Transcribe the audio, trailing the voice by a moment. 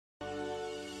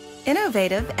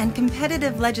Innovative and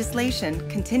competitive legislation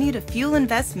continue to fuel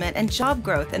investment and job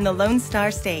growth in the Lone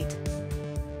Star State.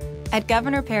 At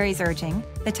Governor Perry's urging,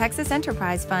 the Texas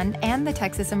Enterprise Fund and the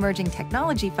Texas Emerging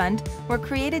Technology Fund were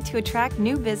created to attract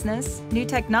new business, new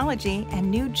technology,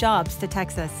 and new jobs to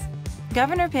Texas.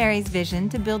 Governor Perry's vision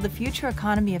to build the future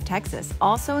economy of Texas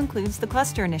also includes the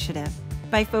Cluster Initiative.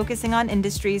 By focusing on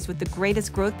industries with the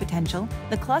greatest growth potential,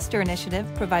 the Cluster Initiative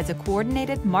provides a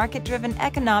coordinated, market-driven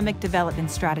economic development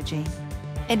strategy.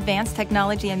 Advanced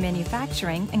technology and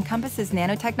manufacturing encompasses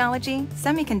nanotechnology,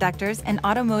 semiconductors, and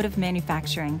automotive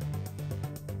manufacturing.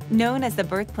 Known as the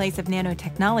birthplace of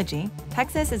nanotechnology,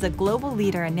 Texas is a global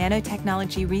leader in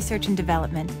nanotechnology research and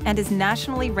development and is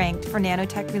nationally ranked for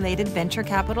nanotech-related venture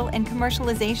capital and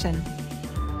commercialization.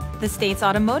 The state's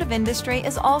automotive industry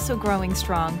is also growing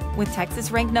strong, with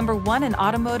Texas ranked #1 in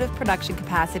automotive production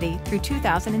capacity through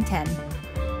 2010.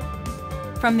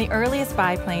 From the earliest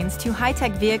biplanes to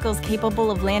high-tech vehicles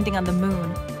capable of landing on the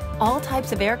moon, all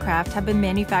types of aircraft have been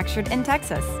manufactured in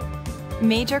Texas.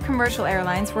 Major commercial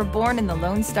airlines were born in the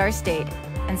Lone Star State,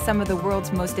 and some of the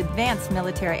world's most advanced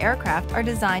military aircraft are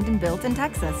designed and built in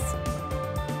Texas.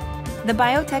 The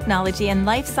biotechnology and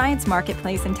life science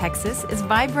marketplace in Texas is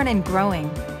vibrant and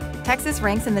growing. Texas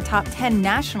ranks in the top 10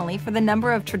 nationally for the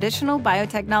number of traditional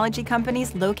biotechnology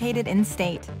companies located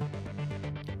in-state.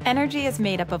 Energy is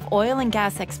made up of oil and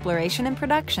gas exploration and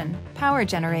production, power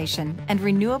generation, and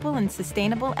renewable and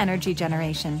sustainable energy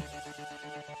generation.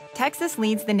 Texas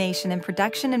leads the nation in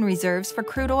production and reserves for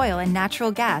crude oil and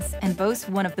natural gas and boasts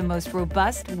one of the most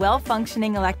robust,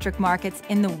 well-functioning electric markets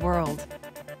in the world.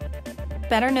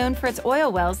 Better known for its oil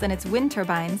wells than its wind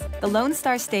turbines, the Lone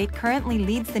Star State currently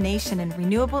leads the nation in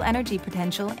renewable energy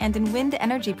potential and in wind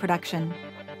energy production.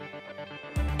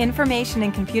 Information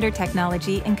and computer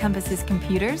technology encompasses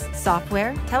computers,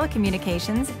 software,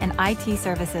 telecommunications, and IT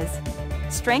services.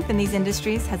 Strength in these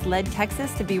industries has led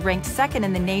Texas to be ranked second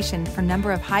in the nation for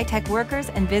number of high-tech workers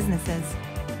and businesses.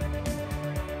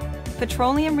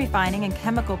 Petroleum refining and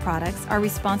chemical products are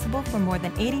responsible for more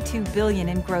than $82 billion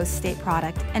in gross state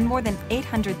product and more than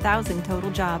 800,000 total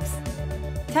jobs.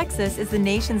 Texas is the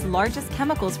nation's largest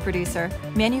chemicals producer,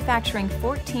 manufacturing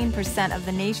 14% of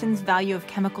the nation's value of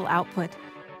chemical output.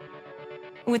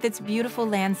 With its beautiful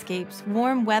landscapes,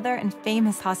 warm weather, and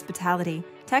famous hospitality,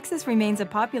 Texas remains a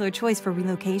popular choice for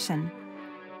relocation.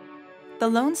 The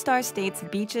Lone Star State's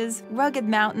beaches, rugged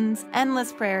mountains,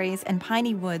 endless prairies, and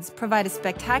piney woods provide a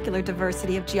spectacular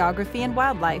diversity of geography and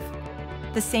wildlife.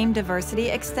 The same diversity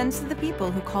extends to the people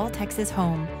who call Texas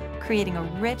home, creating a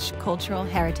rich cultural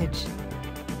heritage.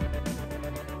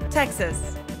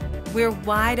 Texas, we're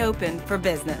wide open for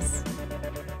business.